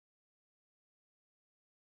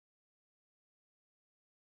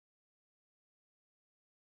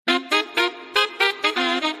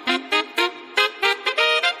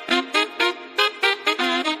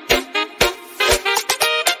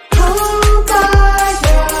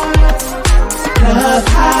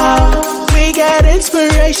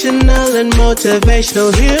Inspirational and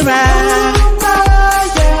motivational, here I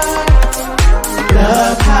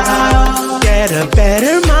love how. Get a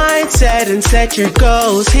better mindset and set your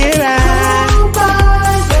goals, here I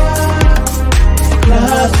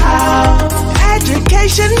love how.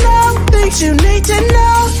 Educational things you need to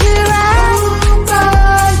know, here I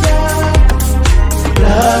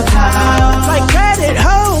love how. Like credit,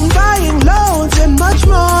 home, buying loans, and much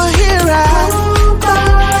more, here I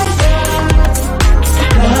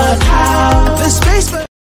love how. The space for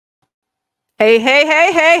Hey.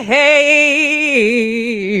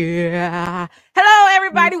 Hello,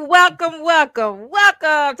 everybody. Welcome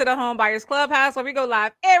to the Home Buyers Clubhouse, where we go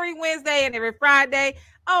live every Wednesday and every Friday.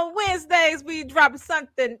 On Wednesdays, we drop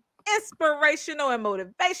something inspirational and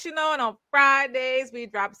motivational, and on Fridays, we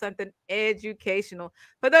drop something educational.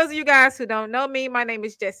 For those of you guys who don't know me, my name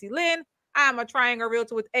is Jessie Lynn. I'm a triangle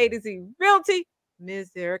realtor with A to Z Realty.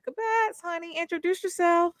 Ms. Erica Batts, honey, introduce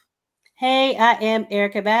yourself. Hey, I am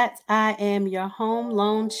Erica Batts. I am your home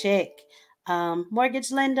loan check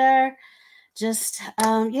mortgage lender. Just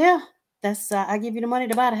that's I give you the money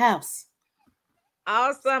to buy the house.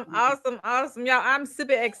 Awesome. Y'all, I'm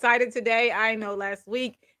super excited today. I know last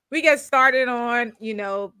week we get started on, we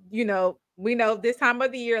know this time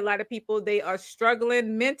of the year, a lot of people, they are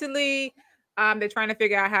struggling mentally. They're trying to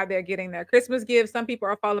figure out how they're getting their Christmas gifts. Some people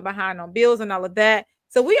are falling behind on bills and all of that.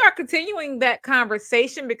 So we are continuing that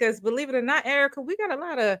conversation because, believe it or not, Erica, we got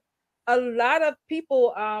a lot of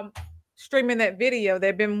people streaming that video.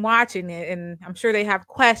 They've been watching it, and I'm sure they have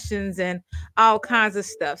questions and all kinds of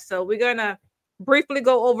stuff. So we're gonna briefly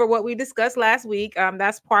go over what we discussed last week.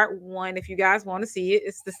 That's part one. If you guys want to see it,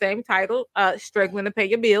 it's the same title, Struggling to Pay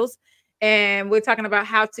Your Bills. And we're talking about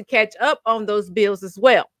how to catch up on those bills as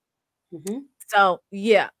well. Mm-hmm. So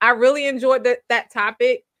yeah, I really enjoyed that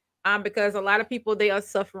topic. Because a lot of people, they are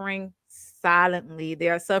suffering silently. They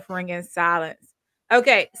are suffering in silence.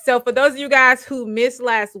 Okay, so for those of you guys who missed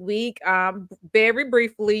last week, very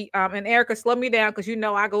briefly, and Erica, slow me down because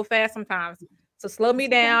I go fast sometimes. So slow me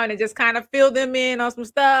down and just kind of fill them in on some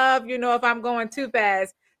stuff, if I'm going too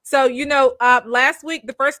fast. So, last week,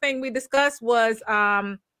 the first thing we discussed was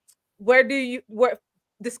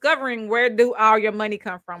discovering where do all your money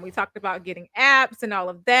come from. We talked about getting apps and all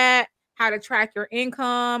of that, how to track your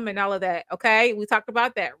income and all of that. Okay. We talked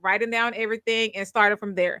about that, writing down everything and starting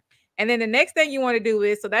from there. And then the next thing you want to do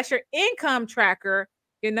is, so that's your income tracker.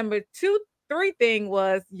 Your number 2, 3 thing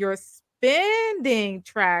was your spending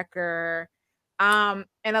tracker. And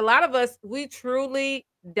a lot of us, we truly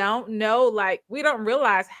don't know, like we don't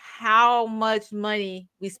realize how much money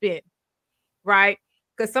we spend, right?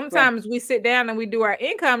 Because sometimes we sit down and we do our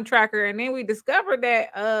income tracker and then we discover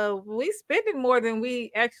that we spending more than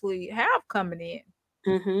we actually have coming in.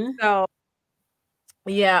 Mm-hmm. So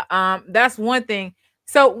yeah, that's one thing.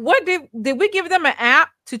 So what did we give them an app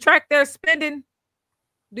to track their spending?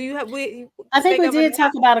 Do you have I think we did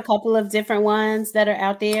talk about a couple of different ones that are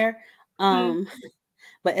out there.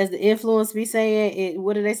 But as the influence be saying,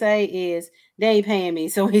 what do they say is they ain't paying me,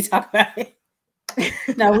 so we talk about it.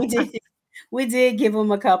 No, we did. We did give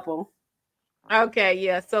them a couple. Okay,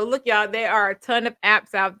 yeah. So look, y'all, there are a ton of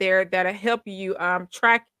apps out there that'll help you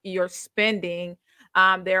track your spending.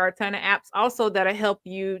 There are a ton of apps also that'll help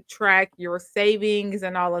you track your savings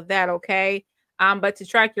and all of that. Okay. But to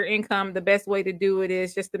track your income, the best way to do it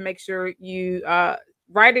is just to make sure you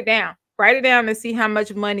write it down. Write it down and see how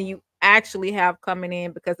much money you actually have coming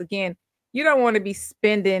in. Because again, you don't want to be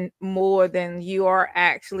spending more than you are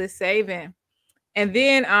actually saving. And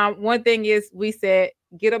then one thing is we said,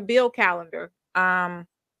 get a bill calendar.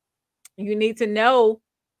 You need to know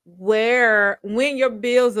when your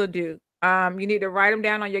bills are due. You need to write them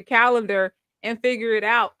down on your calendar and figure it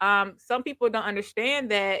out. Some people don't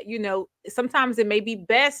understand that, sometimes it may be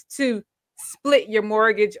best to split your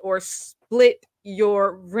mortgage or split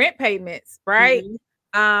your rent payments, right?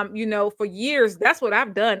 Mm-hmm. For years, that's what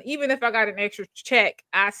I've done. Even if I got an extra check,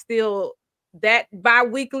 that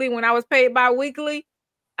bi-weekly, when I was paid bi-weekly,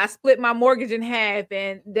 I split my mortgage in half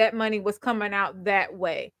and that money was coming out that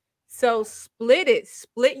way. So split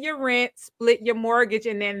your rent, split your mortgage.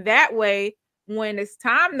 And then that way, when it's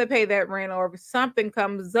time to pay that rent or if something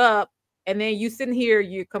comes up and then you sitting here,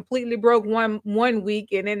 you're completely broke one week.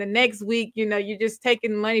 And then the next week, you're just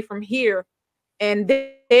taking money from here and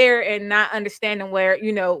there and not understanding where,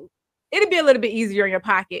 it'll be a little bit easier in your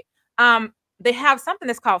pocket. They have something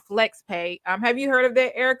that's called Flex Pay. Have you heard of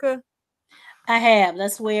that, Erica? I have.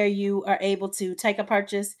 That's where you are able to take a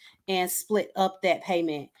purchase and split up that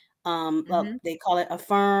payment Mm-hmm. They call it a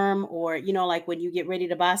firm, or like when you get ready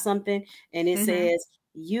to buy something and it Mm-hmm. says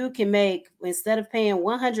you can make, instead of paying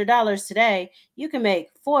 $100 today, you can make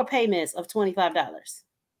 4 payments of $25.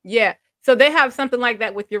 Yeah. So they have something like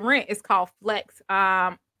that with your rent. It's called Flex.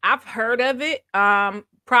 I've heard of it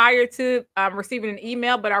prior to receiving an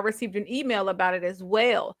email, but I received an email about it as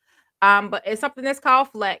well. But it's something that's called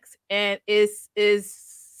Flex, and is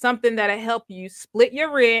something that'll help you split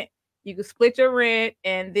your rent. You can split your rent,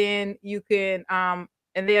 and then you can and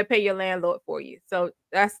they'll pay your landlord for you. So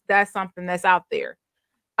that's something that's out there.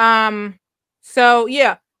 Um, so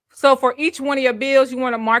yeah. So for each one of your bills, you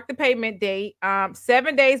want to mark the payment date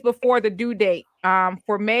 7 days before the due date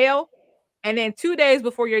for mail, and then 2 days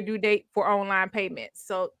before your due date for online payments.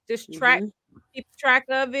 So just Hmm. keep track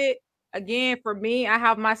of it. Again, for me, I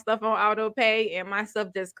have my stuff on auto pay and my stuff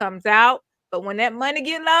just comes out. But when that money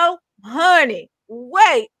get low, honey,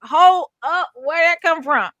 wait, hold up, where that come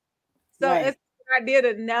from? So Right. it's a good idea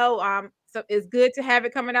to know. So it's good to have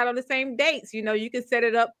it coming out on the same dates. You can set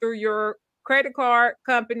it up through your credit card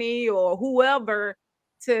company or whoever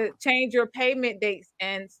to change your payment dates.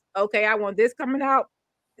 And okay, I want this coming out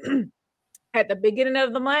at the beginning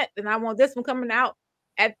of the month, and I want this one coming out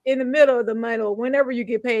at in the middle of the month or whenever you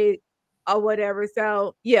get paid or whatever.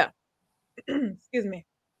 So yeah, excuse me.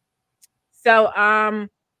 So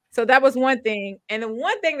so that was one thing. And the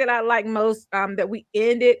one thing that I like most that we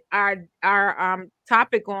ended our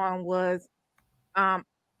topic on was um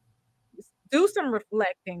do some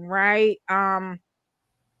reflecting, right?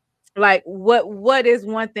 Like what is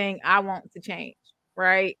one thing I want to change,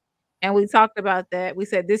 right? And we talked about that. We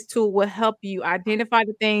said this tool will help you identify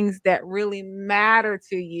the things that really matter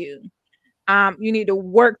to you. You need to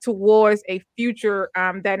work towards a future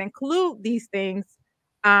that include these things.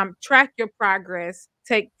 Track your progress.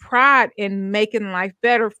 Take pride in making life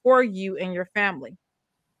better for you and your family.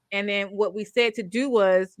 And then what we said to do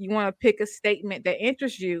was you want to pick a statement that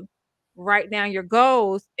interests you, write down your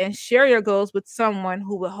goals, and share your goals with someone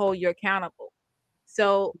who will hold you accountable.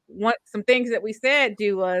 So some things that we said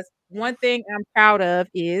do was one thing I'm proud of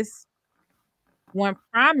is one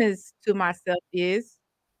promise to myself is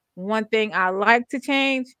one thing I like to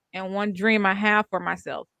change and one dream I have for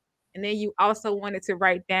myself. And then you also wanted to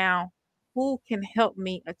write down who can help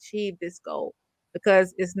me achieve this goal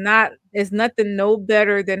because it's nothing no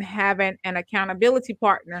better than having an accountability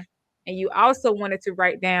partner. And you also wanted to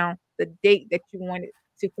write down the date that you wanted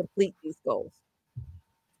to complete these goals.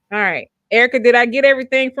 All right. Erica, did I get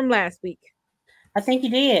everything from last week? I think you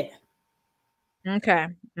did. Okay.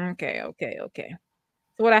 Okay.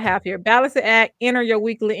 So what I have here, balance the act, enter your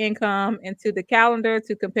weekly income into the calendar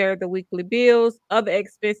to compare the weekly bills, other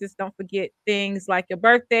expenses. Don't forget things like your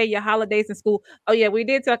birthday, your holidays, and school. Oh yeah, we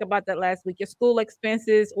did talk about that last week. Your school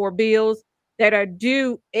expenses or bills that are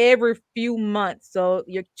due every few months. So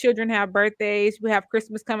your children have birthdays. We have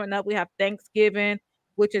Christmas coming up. We have Thanksgiving,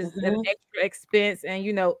 which is an Hmm. extra expense. And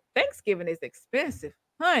Thanksgiving is expensive,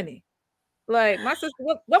 honey. Like my sister,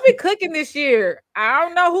 what we cooking this year? I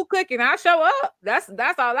don't know who cooking. I'll show up. That's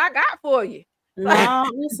all I got for you. Like, No,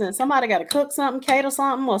 listen, somebody got to cook something, cater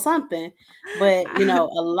something, or something. But a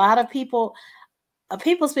lot of people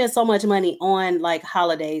spend so much money on like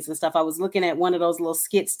holidays and stuff. I was looking at one of those little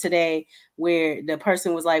skits today where the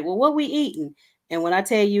person was like, "Well, what we eating?" And when I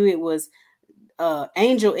tell you it was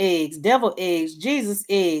angel eggs, devil eggs, Jesus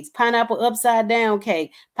eggs, pineapple upside down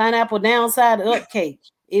cake, pineapple downside up cake,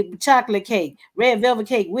 chocolate cake, red velvet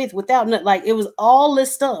cake without nut. Like it was all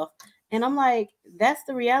this stuff. And I'm like, that's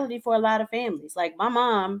the reality for a lot of families. Like my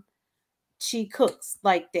mom, she cooks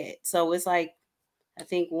like that. So it's like, I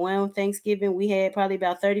think one Thanksgiving we had probably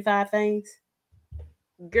about 35 things.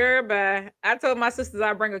 girl, bye. I told my sisters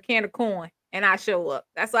I bring a can of corn and I show up.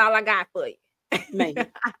 That's all I got for you. Maybe.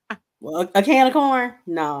 Well, a can of corn?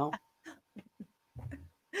 No.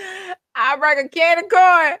 I bring a can of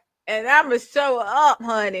corn and I'ma show up,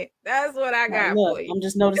 honey. That's what I got Look, for you. I'm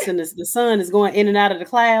just noticing this. The sun is going in and out of the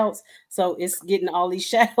clouds, so it's getting all these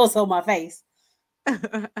shadows on my face.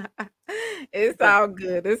 It's But all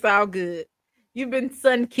good. It's all good. You've been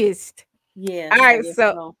sun kissed. All yes, I right, guess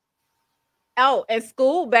so so. oh, at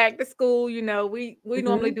school, back to school, we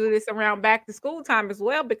normally Hmm. do this around back to school time as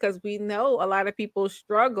well because we know a lot of people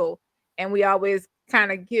struggle and we always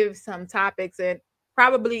kind of give some topics and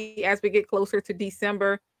probably as we get closer to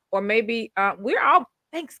December or maybe we're all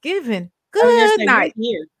Thanksgiving. I was gonna Good say we're night.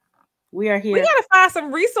 here. We are We here. gotta find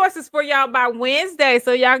some resources for y'all by Wednesday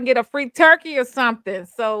so y'all can get a free turkey or something.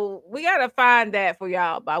 So we gotta find that for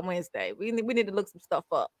y'all by Wednesday. We need to look some stuff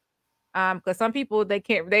up. Because some people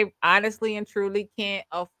they honestly and truly can't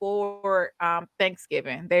afford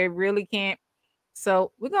Thanksgiving. They really can't.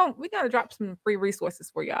 So we gotta drop some free resources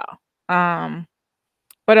for y'all.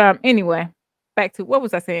 But anyway, back to what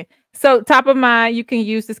was I saying? So top of mind, you can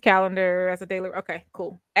use this calendar as a daily. Okay,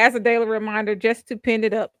 cool. As a daily reminder, just to pin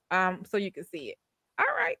it up, so you can see it.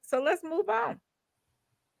 All right, so let's move on.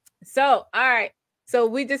 So, all right. So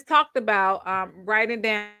we just talked about writing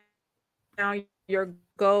down your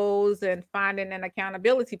goals and finding an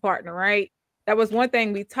accountability partner, right? That was one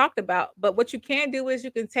thing we talked about. But what you can do is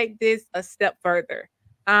you can take this a step further.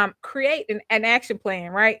 Create an action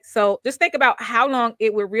plan, right? So just think about how long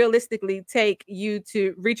it would realistically take you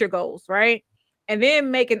to reach your goals, right? And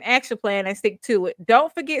then make an action plan and stick to it.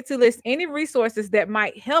 Don't forget to list any resources that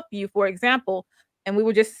might help you. For example, and we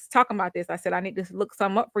were just talking about this. I said I need to look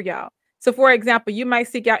some up for y'all. So, for example, you might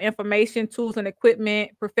seek out information, tools, and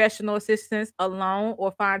equipment, professional assistance, alone,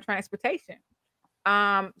 or find transportation.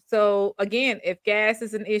 So again, if gas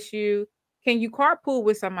is an issue, can you carpool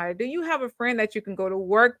with somebody? Do you have a friend that you can go to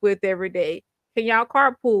work with every day? Can y'all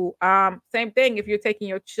carpool? Same thing if you're taking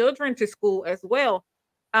your children to school as well.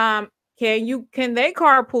 Um, can they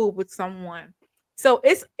carpool with someone? So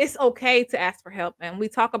it's okay to ask for help, and we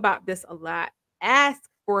talk about this a lot. Ask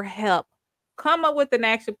for help. Come up with an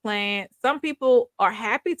action plan. Some people are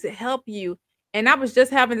happy to help you. And I was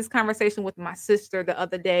just having this conversation with my sister the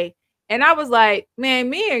other day, and I was like, man,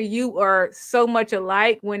 me and you are so much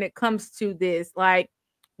alike when it comes to this. Like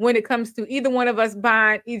when it comes to either one of us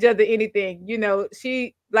buying each other anything,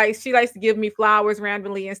 she likes to give me flowers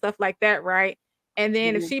randomly and stuff like that, right? And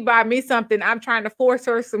then if Mhm. she buy me something, I'm trying to force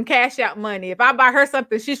her some cash out money. If I buy her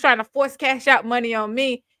something, she's trying to force cash out money on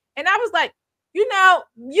me. And I was like, you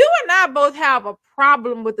and I both have a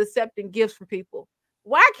problem with accepting gifts from people.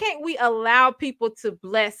 Why can't we allow people to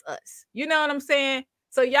bless us? You know what I'm saying?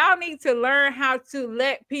 So y'all need to learn how to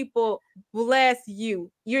let people bless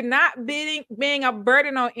you. You're not being a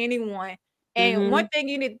burden on anyone. And one Mhm. thing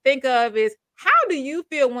you need to think of is, how do you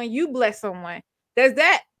feel when you bless someone? Does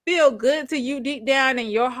that feel good to you deep down in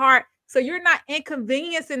your heart? So you're not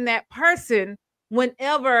inconveniencing that person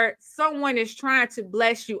whenever someone is trying to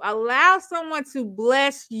bless you. Allow someone to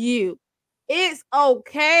bless you. It's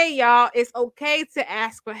okay, y'all. It's okay to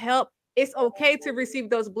ask for help. It's okay to receive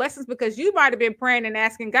those blessings, because you might have been praying and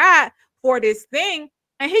asking God for this thing,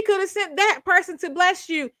 and He could have sent that person to bless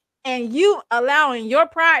you. And you allowing your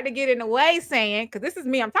pride to get in the way, saying, because this is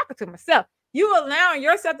me, I'm talking to myself. You allowing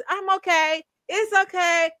yourself to, I'm okay. It's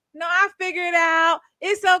okay. No, I figure it out.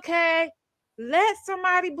 It's okay. Let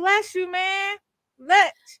somebody bless you, man.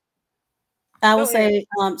 Let I will Go ahead.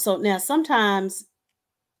 say, so now sometimes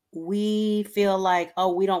we feel like,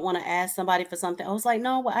 oh, we don't want to ask somebody for something. I was like,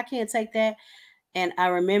 no, well, I can't take that. And I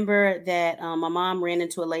remember that my mom ran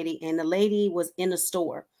into a lady, and the lady was in a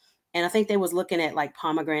store. And I think they was looking at like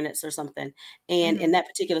pomegranates or something. And in Mhm, that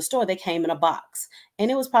particular store, they came in a box.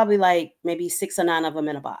 And it was probably like maybe 6 or 9 of them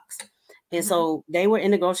in a box. And mhm, so they were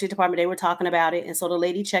in the grocery department. They were talking about it. And so the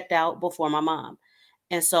lady checked out before my mom.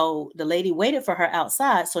 And so the lady waited for her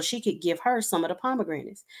outside so she could give her some of the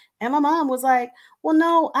pomegranates. And my mom was like, well,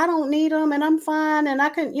 no, I don't need them and I'm fine. And I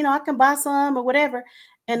can, I can buy some or whatever.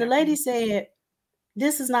 And the lady mhm, said,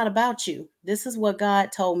 this is not about you. This is what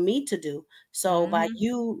God told me to do. So by mhm.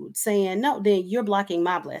 you saying no, then you're blocking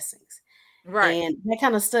my blessings. Right. And that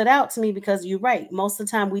kind of stood out to me because you're right. Most of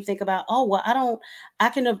the time we think about, oh, well, I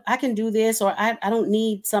can do this, or I don't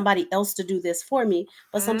need somebody else to do this for me.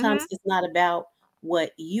 But sometimes Mhm. it's not about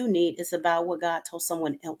what you need. It's about what God told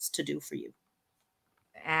someone else to do for you.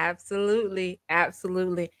 Absolutely,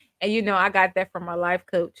 absolutely. And I got that from my life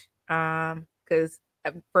coach. Because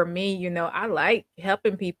for me, I like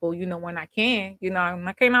helping people, when I can. And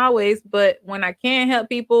I can't always, but when I can help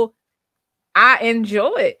people, I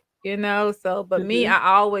enjoy it. So, but me, Mhm.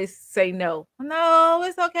 I always say no. No,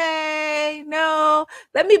 it's okay. No,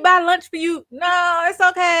 let me buy lunch for you. No, it's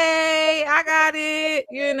okay. I got it.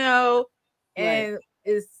 Right. And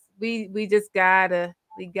it's we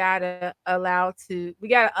gotta allow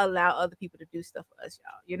other people to do stuff for us,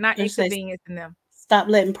 y'all. You're not Or say, inconveniencing them. stop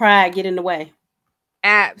letting pride get in the way.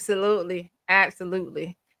 Absolutely.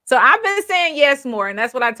 Absolutely. So I've been saying yes more. And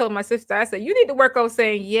that's what I told my sister. I said, you need to work on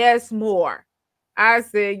saying yes more. I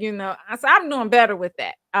said, I'm doing better with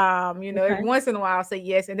that. Every Okay. once in a while I'll say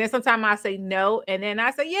yes. And then sometimes I say no. And then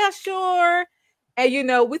I say, yeah, sure.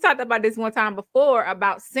 And we talked about this one time before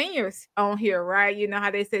about seniors on here, right? You know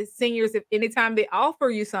how they say seniors, if anytime they offer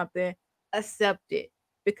you something, accept it.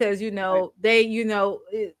 Because Right.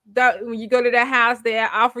 when you go to their house, they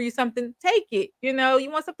offer you something, take it. You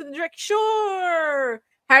want something to drink, sure.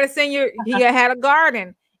 Had a senior, he had a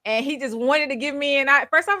garden, and he just wanted to give me. And at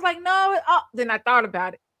first I was like, no. Oh, then I thought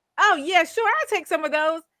about it. Oh yeah, sure, I'll take some of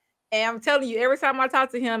those. And I'm telling you, every time I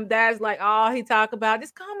talk to him, Dad's like, oh, he talk about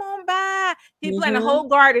just come on by. He planted a whole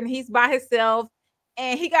garden. He's by himself,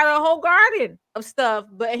 and he got a whole garden of stuff,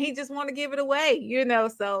 but he just want to give it away, you know.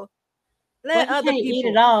 So Well, let he other can't eat it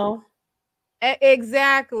people. all.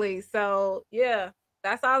 Exactly. So yeah,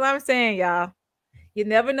 that's all I'm saying, y'all. You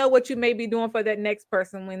never know what you may be doing for that next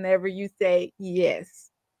person whenever you say yes.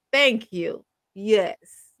 Thank you. Yes.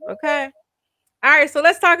 Okay. All right, so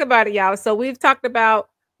let's talk about it, y'all. So we've talked about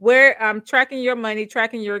where tracking your money,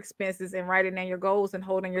 tracking your expenses, and writing down your goals and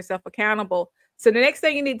holding yourself accountable. So the next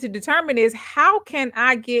thing you need to determine is how can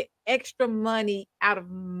I get extra money out of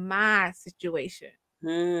my situation?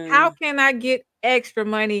 How can I get extra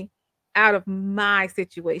money out of my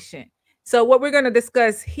situation? So what we're going to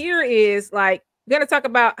discuss here is like we're going to talk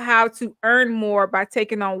about how to earn more by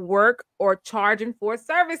taking on work or charging for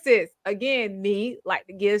services. Again, me like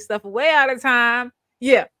to give stuff away all the time.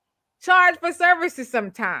 Yeah. Charge for services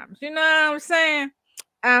sometimes. You know what I'm saying?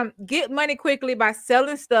 Get money quickly by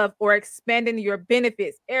selling stuff or expanding your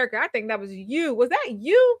benefits. Erica, I think that was you. Was that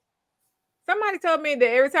you? Somebody told me that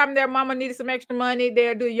every time their mama needed some extra money,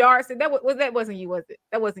 they'll do yard sale. That wasn't you, was it?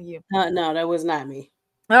 That wasn't you. No, that was not me.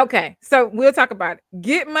 Okay, so we'll talk about it.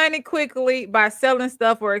 Get money quickly by selling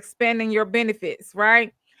stuff or expanding your benefits,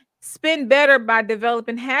 right? Spend better by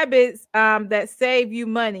developing habits that save you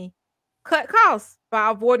money. Cut costs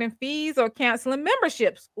by avoiding fees or canceling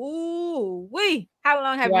memberships. Ooh, how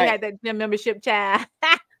long have you Right. had that gym membership, child?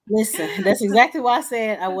 Listen, that's exactly why I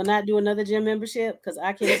said I will not do another gym membership because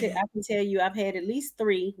I can tell you I've had at least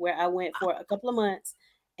 3 where I went for a couple of months,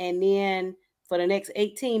 and then for the next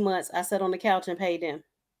 18 months I sat on the couch and paid them.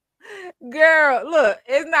 Girl, look,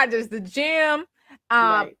 it's not just the gym.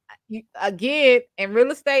 Right. Again, in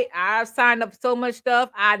real estate, I've signed up so much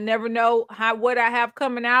stuff. I never know what I have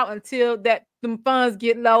coming out until that them funds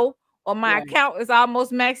get low or my Right. account is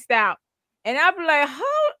almost maxed out. And I'll be like, I thought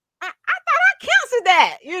I canceled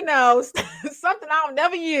that, you know, something I'll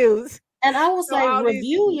never use. And I will So say all these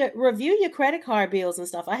review your credit card bills and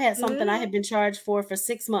stuff. I had something I had been charged for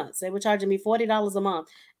 6 months. They were charging me $40 a month,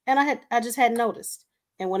 and I just hadn't noticed.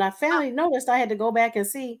 And when I finally noticed, I had to go back and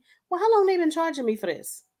see, well, how long they been charging me for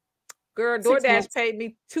this? Girl, 6 DoorDash months. paid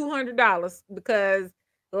me $200 because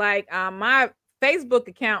like my Facebook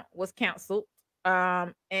account was canceled.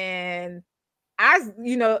 And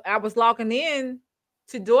I was logging in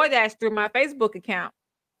to DoorDash through my Facebook account,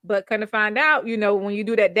 but couldn't find out, when you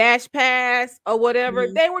do that Dash Pass or whatever,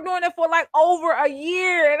 Mhm. they were doing it for like over a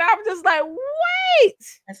year. And I'm just like, wait,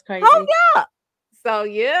 That's hold crazy. up. So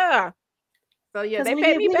yeah. Because They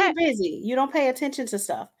paid me we back. get busy. You don't pay attention to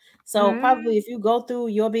stuff. So probably if you go through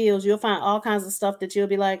your bills, you'll find all kinds of stuff that you'll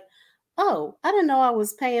be like, oh, I didn't know I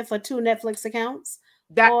was paying for 2 Netflix accounts.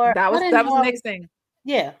 That Or that I was didn't that know was the I next was, thing.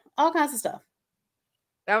 yeah, all kinds of stuff.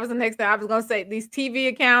 That was the next thing I was gonna say. These TV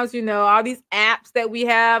accounts, all these apps that we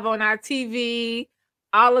have on our TV,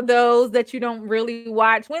 all of those that you don't really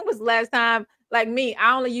watch. When was the last time? Like me,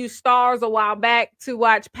 I only used Stars a while back to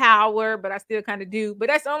watch Power, but I still kind of do. But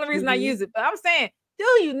that's the only reason I Mhm. use it. But I'm saying, do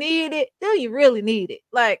you need it? Do you really need it?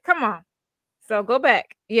 Like, come on. So go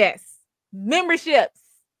back. Yes, memberships.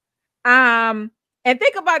 And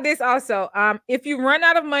think about this also. If you run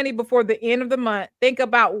out of money before the end of the month, think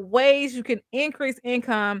about ways you can increase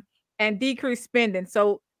income and decrease spending.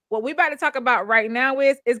 So what we about to talk about right now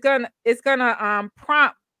is it's gonna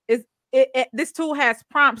prompt this tool has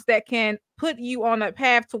prompts that can put you on a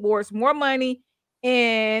path towards more money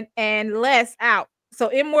in and less out. So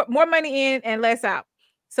in more money in and less out.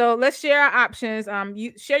 So let's share our options.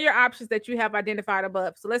 You share your options that you have identified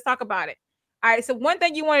above. So let's talk about it. All right. So one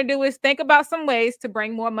thing you want to do is think about some ways to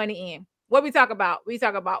bring more money in. What we talk about? We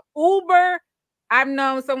talk about Uber. I've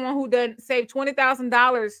known someone who done save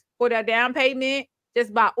 $20,000 for their down payment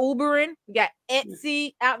just by Ubering. You got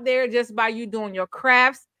Etsy out there just by you doing your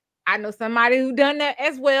crafts. I know somebody who done that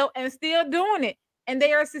as well and still doing it, and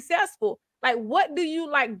they are successful. Like, what do you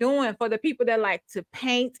like doing for the people that like to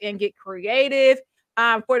paint and get creative?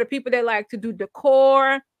 For the people that like to do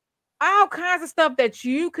decor, all kinds of stuff that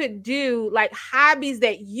you could do, like hobbies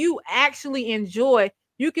that you actually enjoy,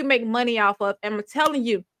 you can make money off of. And I'm telling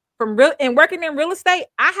you, from real and working in real estate,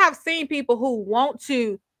 I have seen people who want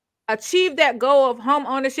to achieve that goal of home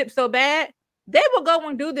ownership so bad, they will go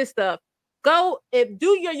and do this stuff. Do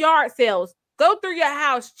your yard sales, go through your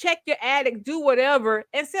house, check your attic, do whatever,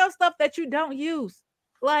 and sell stuff that you don't use.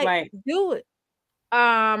 Like, Right. do it.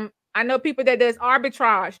 I know people that does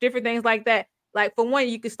arbitrage, different things like that. Like for one,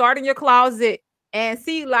 you can start in your closet and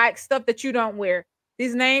see like stuff that you don't wear.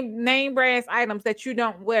 These name brands items that you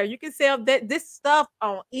don't wear. You can sell this stuff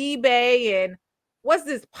on eBay and what's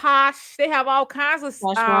this, Posh? They have all kinds of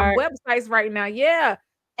Poshmark. websites right now. Yeah.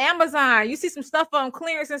 Amazon. You see some stuff on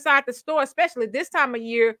clearance inside the store, especially this time of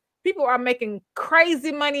year. People are making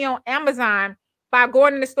crazy money on Amazon by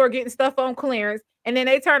going in the store, getting stuff on clearance. And then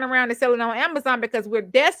they turn around and sell it on Amazon because we're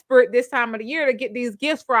desperate this time of the year to get these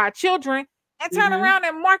gifts for our children and turn around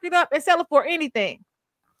and mark it up and sell it for anything.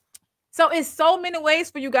 So it's so many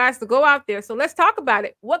ways for you guys to go out there. So let's talk about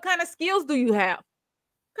it. What kind of skills do you have?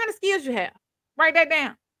 What kind of skills you have? Write that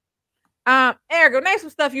down. Erica, name some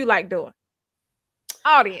stuff you like doing.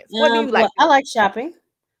 Audience, what do you like? Well, I like shopping.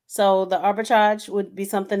 So the arbitrage would be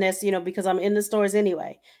something that's, because I'm in the stores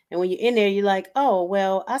anyway. And when you're in there, you're like, oh,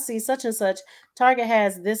 well, I see such and such. Target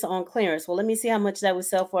has this on clearance. Well, let me see how much that would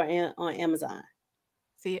sell for on Amazon.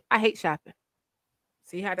 See, I hate shopping.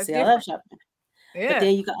 See how that's different? I love shopping. Yeah. But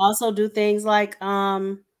then you can also do things like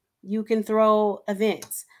you can throw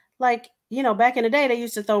events. Like, back in the day, they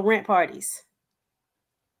used to throw rent parties.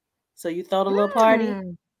 So you throw the little party.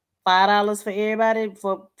 $5 for everybody,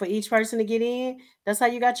 for each person to get in. That's how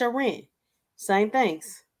you got your rent. Same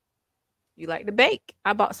things. You like to bake.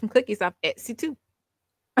 I bought some cookies off Etsy too.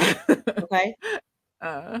 Okay.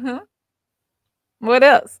 What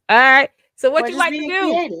else? All right. So what you like to do?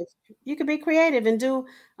 Creative. You could be creative and do,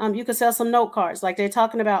 you could sell some note cards. Like they're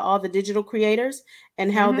talking about all the digital creators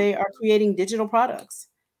and how they are creating digital products.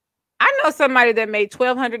 I know somebody that made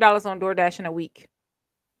 $1,200 on DoorDash in a week.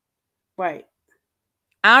 Right.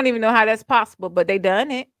 I don't even know how that's possible, but they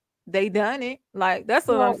done it. They done it. Like, that's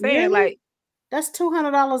what I'm saying. Really? Like, that's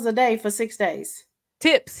 $200 a day for 6 days.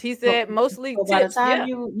 Tips. He said mostly tips. By the time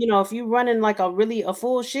if you're running like a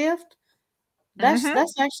full shift, that's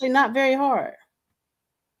actually not very hard.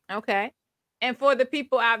 Okay. And for the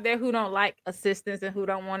people out there who don't like assistance and who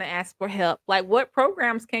don't want to ask for help, like what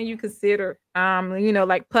programs can you consider?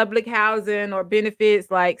 Like public housing or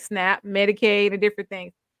benefits like SNAP, Medicaid, and different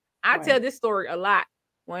things. I tell this story a lot.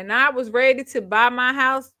 When I was ready to buy my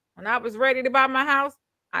house, I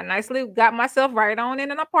nicely got myself right on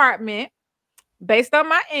in an apartment based on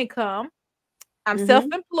my income. I'm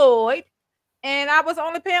self-employed, and I was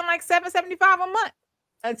only paying like $775 a month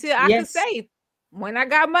until I could save. When I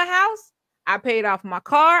got my house, I paid off my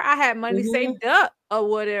car. I had money saved up or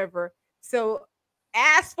whatever. So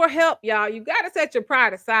ask for help, y'all. You got to set your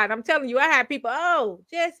pride aside. I'm telling you, I had people, oh,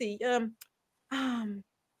 Jesse,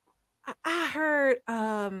 I heard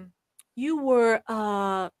you were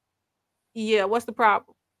what's the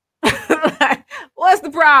problem? What's the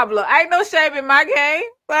problem? I ain't no shame in my game.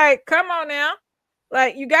 Like, come on now.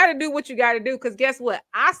 Like, you got to do what you got to do, because guess what?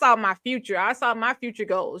 I saw my future. I saw my future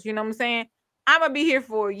goals. You know what I'm saying? I'm going to be here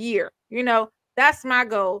for a year. That's my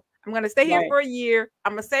goal. I'm going to stay here for a year.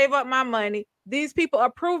 I'm going to save up my money. These people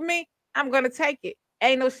approve me. I'm going to take it.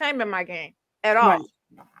 Ain't no shame in my game at all.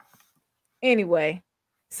 Right. Anyway.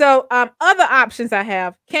 So other options I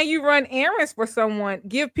have, can you run errands for someone,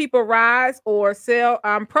 give people rides, or sell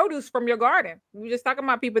produce from your garden? We're just talking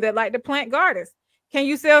about people that like to plant gardens. Can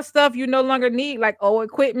you sell stuff you no longer need, like old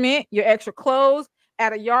equipment, your extra clothes,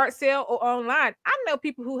 at a yard sale or online? I know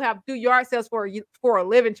people who do yard sales for a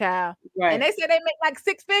living, child. Right. And they say they make like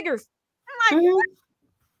 6 figures. I'm like,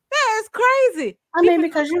 that is crazy. I mean,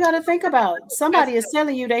 because you got to think about, somebody is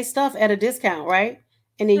selling you their stuff at a discount, right?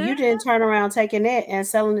 And then you didn't turn around taking that and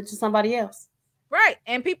selling it to somebody else. Right.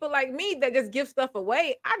 And people like me that just give stuff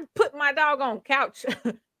away. I put my doggone couch,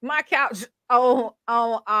 my couch on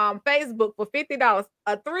Facebook for $50,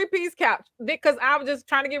 a 3-piece couch, because I was just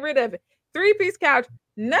trying to get rid of it. 3-piece couch.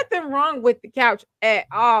 Nothing wrong with the couch at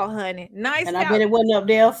all, honey. Nice. And couch. I bet it wasn't up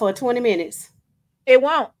there for 20 minutes. It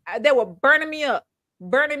won't. They were burning me up.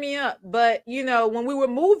 But, when we were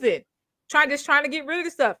moving, trying to get rid of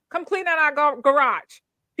the stuff, come clean out our garage.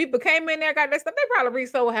 People came in there, got that stuff. They probably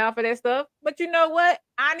resold half of that stuff. But you know what?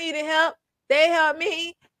 I needed help. They helped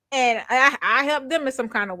me, and I helped them in some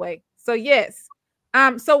kind of way. So yes.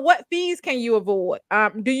 So what fees can you avoid?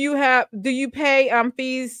 Do you pay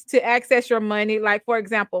fees to access your money? Like, for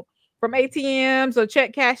example, from ATMs or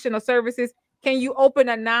check cashing or services, can you open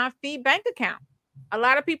a non-fee bank account? A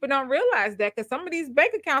lot of people don't realize that, because some of these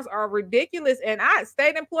bank accounts are ridiculous. And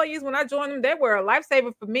state employees, when I joined them, they were a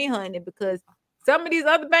lifesaver for me, honey, because some of these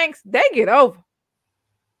other banks, they get over.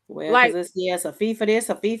 Well, like, it's a fee for this,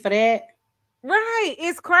 a fee for that. Right.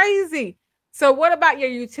 It's crazy. So what about your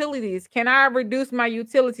utilities? Can I reduce my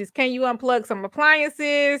utilities? Can you unplug some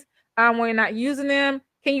appliances when you're not using them?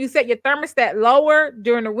 Can you set your thermostat lower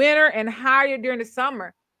during the winter and higher during the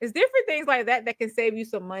summer? It's different things like that can save you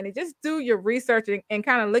some money. Just do your research and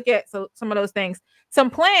kind of look at some of those things. Some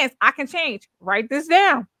plans I can change. Write this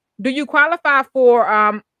down. Do you qualify for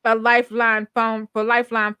a lifeline phone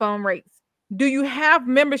rates? Do you have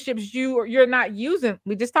memberships you're not using?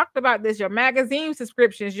 We just talked about this. Your magazine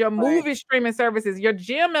subscriptions, your Right. movie streaming services, your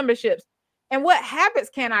gym memberships, and what habits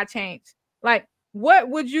can I change? Like, what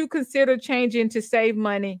would you consider changing to save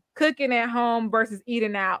money? Cooking at home versus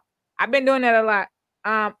eating out. I've been doing that a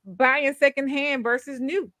lot. Buying secondhand versus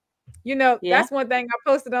new. Yeah. That's one thing I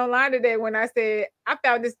posted online today when I said I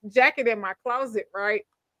found this jacket in my closet, right?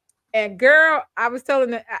 And girl, I was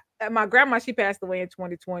telling my grandma, she passed away in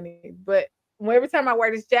 2020. But every time I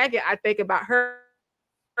wear this jacket, I think about her.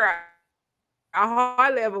 I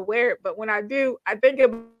hardly ever wear it, but when I do, I think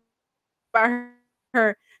about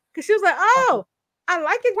her because she was like, "Oh, Okay. I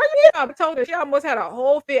like it. Where you get it from?" I told her she almost had a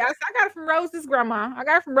whole fit. I said, "I got it from Rose's grandma. I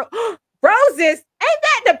got it from Roses. Ain't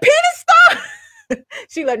that the penny store?"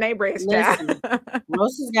 She let name brand child. Listen,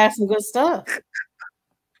 Rosa's got some good stuff.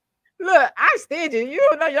 Look, I'm stingy. You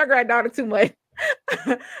don't know your granddaughter too much.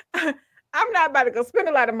 I'm not about to go spend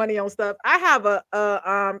a lot of money on stuff. I have a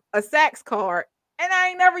Saks card and I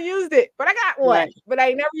ain't never used it, but I got one, Right. but I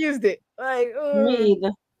ain't never used it. Like, Me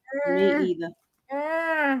either. Me mm,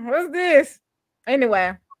 either. what's this?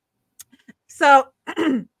 Anyway, so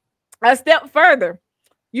a step further,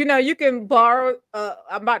 you can borrow.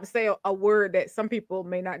 I'm about to say a word that some people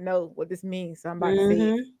may not know what this means, so I'm about to say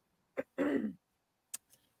Mm-hmm. it.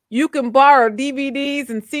 You can borrow DVDs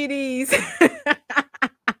and CDs.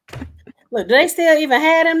 Look, do they still even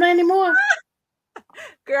have them anymore?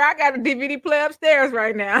 Girl, I got a DVD player upstairs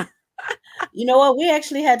right now. You know what? We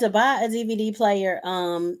actually had to buy a DVD player.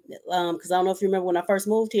 Because I don't know if you remember when I first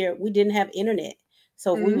moved here, we didn't have internet.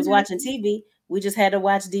 So if we was Mhm. watching TV, we just had to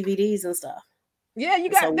watch DVDs and stuff. Yeah,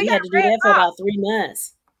 So they we got had to do that for Redbox. about 3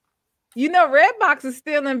 months. Redbox is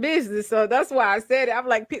still in business, so that's why I said it. I'm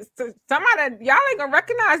like, somebody, y'all ain't gonna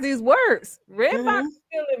recognize these words. Redbox Mm-hmm. is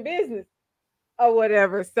still in business or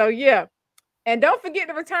whatever. So yeah, and don't forget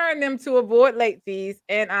to return them to avoid late fees.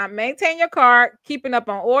 And maintain your car, keeping up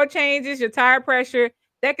on oil changes, your tire pressure.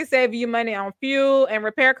 That can save you money on fuel and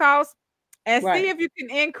repair costs. And see Right. if you can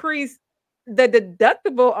increase the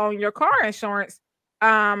deductible on your car insurance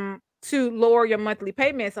to lower your monthly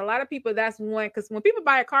payments. A lot of people, that's one, because when people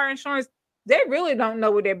buy a car insurance, they really don't know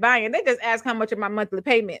what they're buying. They just ask how much are my monthly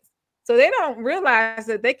payments. So they don't realize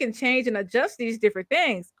that they can change and adjust these different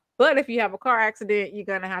things. But if you have a car accident, you're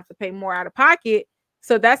gonna have to pay more out of pocket.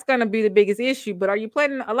 So that's gonna be the biggest issue. But are you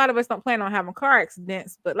planning? A lot of us don't plan on having car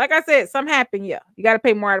accidents. But like I said, some happen. Yeah, you got to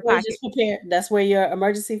pay more out of Well, pocket. just prepare. That's where your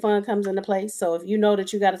emergency fund comes into place. So if you know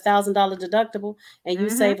that you got $1,000 deductible and you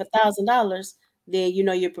Hmm. save $1,000, then you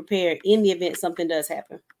know you're prepared in the event something does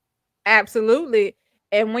happen. Absolutely.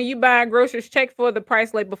 And when you buy groceries, check for the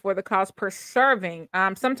price label for the cost per serving.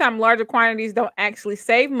 Sometimes larger quantities don't actually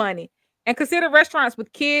save money. And consider restaurants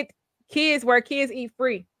with kids where kids eat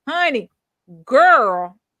free. Honey,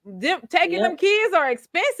 girl, taking Yep. them kids are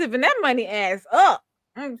expensive and that money adds up.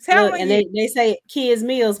 I'm Look, telling and you. they say kids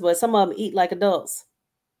meals, but some of them eat like adults.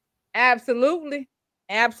 Absolutely.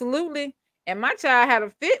 Absolutely. And my child had a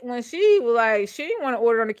fit when she was like, she didn't want to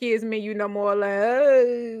order on the kids menu no more. Like,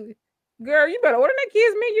 oh, girl, you better order that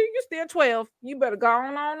kids menu. You still 12. You better go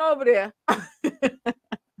on over there.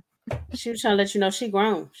 She was trying to let you know she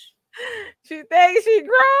grown. She thinks she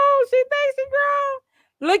grown. She thinks she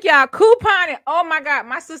grown. Look, y'all, couponing. Oh my God.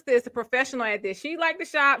 My sister is a professional at this. She like to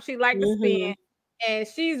shop. She like to Mm-hmm. spend. And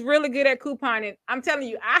she's really good at couponing. I'm telling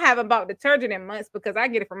you, I haven't bought detergent in months because I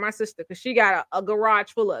get it from my sister because she got a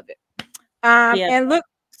garage full of it. Yeah. And look,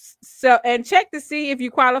 so and check to see if you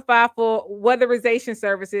qualify for weatherization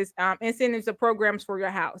services, incentives or programs for your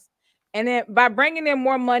house. And then by bringing in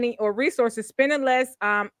more money or resources, spending less,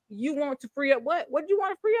 you want to free up what? What do you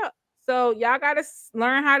want to free up? So y'all got to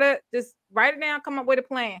learn how to just write it down, come up with a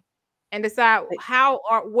plan, and decide how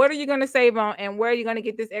or what are you going to save on and where are you going to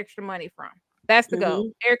get this extra money from. That's the goal.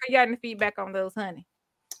 Mm-hmm. Erica, you got any feedback on those, honey?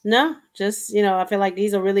 No, just I feel like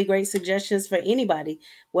these are really great suggestions for anybody,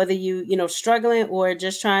 whether struggling or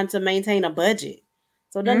just trying to maintain a budget.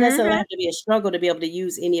 So it doesn't necessarily Hmm. have to be a struggle to be able to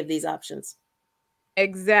use any of these options.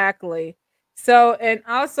 Exactly. So, and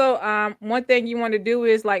also, one thing you want to do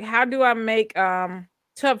is like, how do I make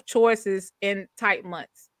tough choices in tight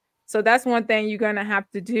months? So that's one thing you're gonna have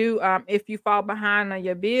to do if you fall behind on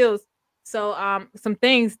your bills. So, some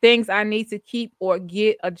things I need to keep or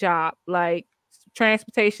get a job, like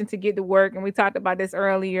transportation to get to work, and we talked about this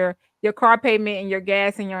earlier. Your car payment and your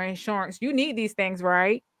gas and your insurance. You need these things,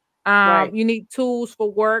 right? Right. You need tools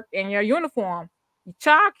for work and your uniform, your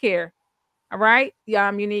childcare. All right.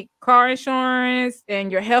 You need car insurance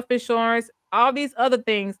and your health insurance, all these other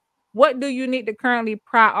things. What do you need to currently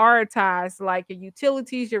prioritize, like your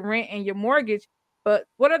utilities, your rent, and your mortgage? But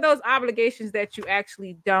what are those obligations that you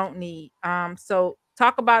actually don't need? So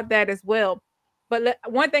talk about that as well. But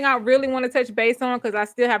one thing I really want to touch base on, because I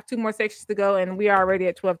still have 2 more sections to go, and we are already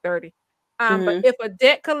at 12:30. But if a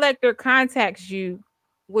debt collector contacts you,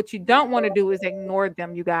 what you don't want to do is ignore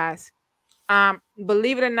them, you guys.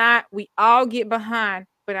 Believe it or not, we all get behind,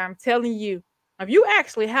 but I'm telling you, if you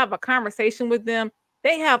actually have a conversation with them,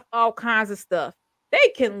 they have all kinds of stuff. They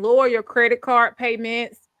can lower your credit card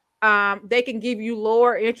payments. They can give you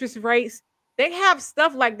lower interest rates. They have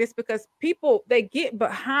stuff like this because people they get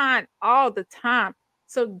behind all the time.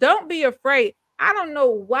 So don't be afraid. I don't know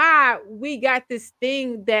why we got this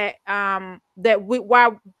thing that why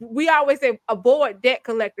we always say avoid debt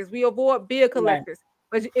collectors. We avoid bill collectors.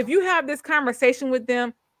 But if you have this conversation with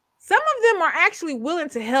them, some of them are actually willing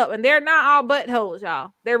to help, and they're not all buttholes,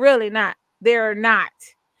 y'all. They're really not. They're not.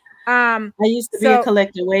 I used to be a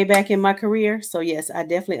collector way back in my career, so yes, I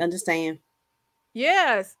definitely understand.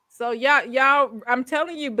 Yes. So y'all, I'm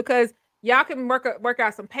telling you, because y'all can work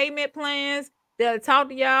out some payment plans. They'll talk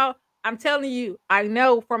to y'all. I'm telling you, I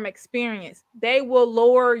know from experience, they will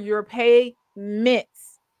lower your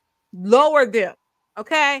payments. Lower them.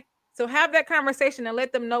 Okay. So have that conversation and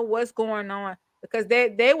let them know what's going on, because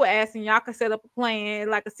they were asking y'all can set up a plan,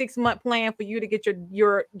 like a 6-month plan for you to get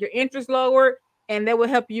your interest lowered, and they will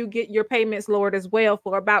help you get your payments lowered as well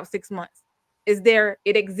for about 6 months. It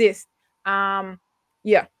exists.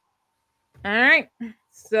 Yeah. All right.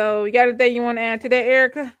 So you got anything you want to add to that,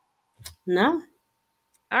 Erica? No.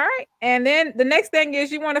 All right. And then the next thing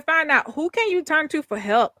is you want to find out who can you turn to for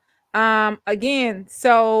help. Again,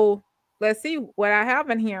 so let's see what I have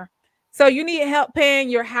in here. So you need help paying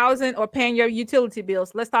your housing or paying your utility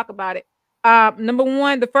bills. Let's talk about it. Number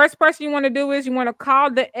one, the first person you want to do is you want to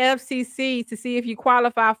call the FCC to see if you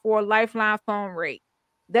qualify for a Lifeline phone rate.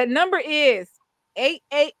 That number is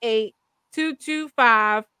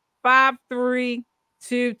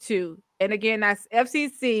 888-225-5322. And again, that's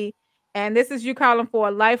FCC. And this is you calling for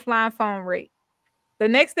a Lifeline phone rate. The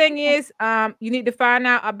next thing is you need to find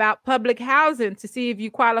out about public housing to see if you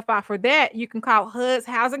qualify for that. You can call HUD's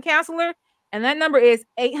housing counselor, and that number is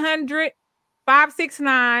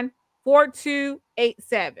 800-569-4287.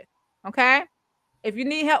 Okay. If you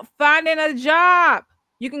need help finding a job,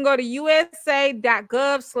 you can go to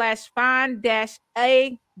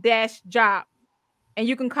usa.gov/find-a-job. And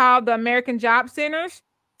you can call the American Job Centers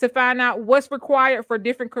to find out what's required for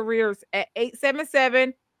different careers at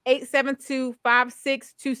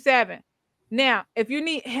 877-872-5627. Now, if you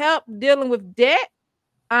need help dealing with debt,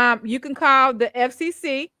 you can call the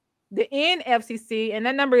FCC, the NFCC, and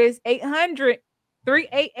that number is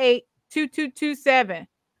 800-388-2227.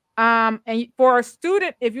 And for a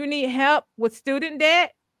student, if you need help with student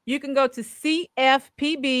debt, you can go to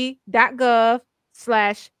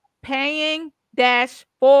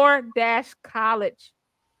cfpb.gov/paying-for-college.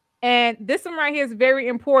 And this one right here is very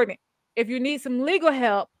important. If you need some legal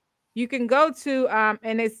help, you can go to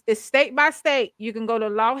and it's state by state. You can go to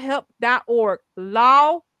lawhelp.org,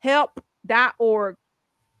 lawhelp.org,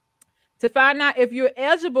 to find out if you're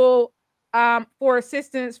eligible for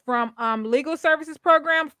assistance from Legal Services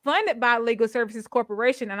Program funded by Legal Services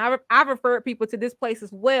Corporation. And I've referred people to this place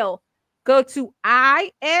as well. Go to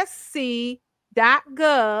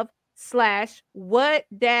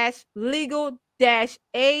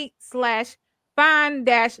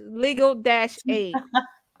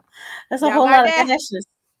That's a whole lot of dashes.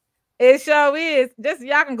 It sure is. Just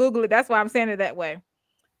y'all can Google it. That's why I'm saying it that way.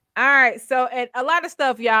 All right. So, and a lot of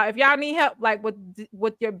stuff, y'all. If y'all need help, like with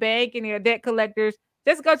your bank and your debt collectors,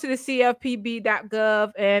 just go to the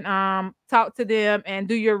cfpb.gov and talk to them and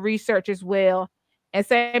do your research as well. And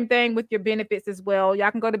same thing with your benefits as well.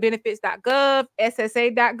 Y'all can go to benefits.gov,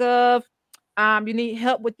 ssa.gov. You need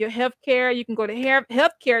help with your health care. You can go to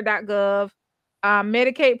healthcare.gov.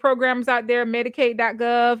 Medicaid programs out there,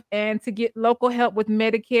 medicaid.gov, and to get local help with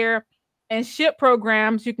Medicare and SHIP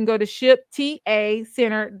programs, you can go to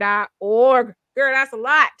shiptacenter.org. Girl, that's a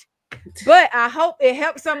lot. But I hope it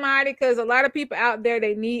helps somebody, because a lot of people out there,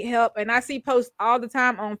 they need help. And I see posts all the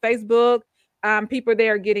time on Facebook. People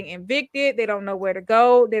there are getting evicted. They don't know where to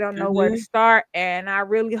go. They don't know where to start. And I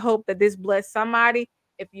really hope that this bless somebody.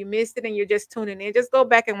 If you missed it and you're just tuning in, just go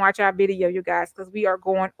back and watch our video, you guys, because we are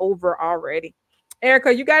going over already.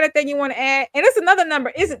 Erica, you got anything you want to add? And it's another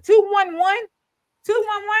number. Is it 211?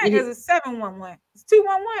 211 is a 711. It's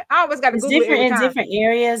 211. I always got to Google it every time. In different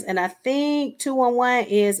areas, and I think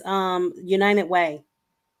 211 is United Way.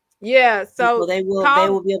 Yeah, so they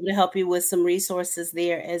will be able to help you with some resources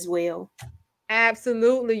there as well.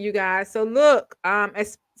 Absolutely, you guys. So look,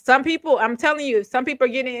 some people, I'm telling you, some people are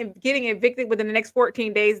getting evicted within the next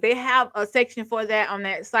 14 days. They have a section for that on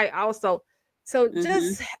that site also. So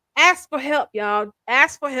just ask for help, y'all.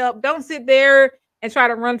 Ask for help. Don't sit there and try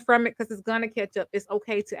to run from it because it's gonna catch up. It's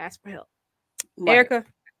okay to ask for help. Right. Erica,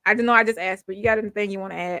 I don't know. I just asked, but you got anything you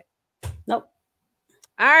want to add? Nope.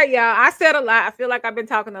 All right, y'all. I said a lot. I feel like I've been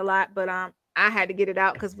talking a lot, but I had to get it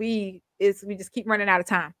out because we just keep running out of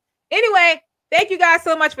time. Anyway, thank you guys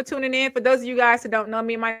so much for tuning in. For those of you guys who don't know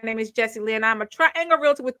me, my name is Jessie Lynn. I'm a triangle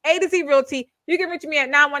realtor with A to Z Realty. You can reach me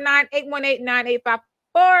at 919-818-9854.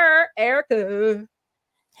 Erica.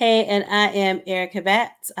 Hey, and I am Erica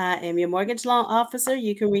Batts. I am your mortgage loan officer.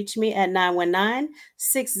 You can reach me at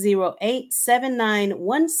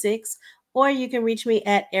 919-608-7916, or you can reach me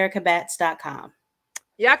at ericabatts.com.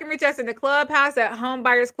 Y'all can reach us in the clubhouse at Home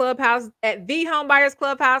Buyers Clubhouse, at the Home Buyers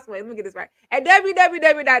Clubhouse. Wait, let me get this right. At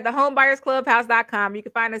www.thehomebuyerclubhouse.com. You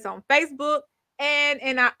can find us on Facebook and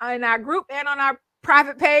in our group and on our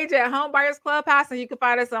private page at Home Buyers Clubhouse. And you can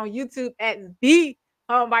find us on YouTube at the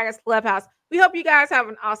Home Buyers Clubhouse. We hope you guys have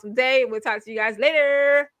an awesome day. We'll talk to you guys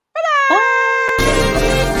later.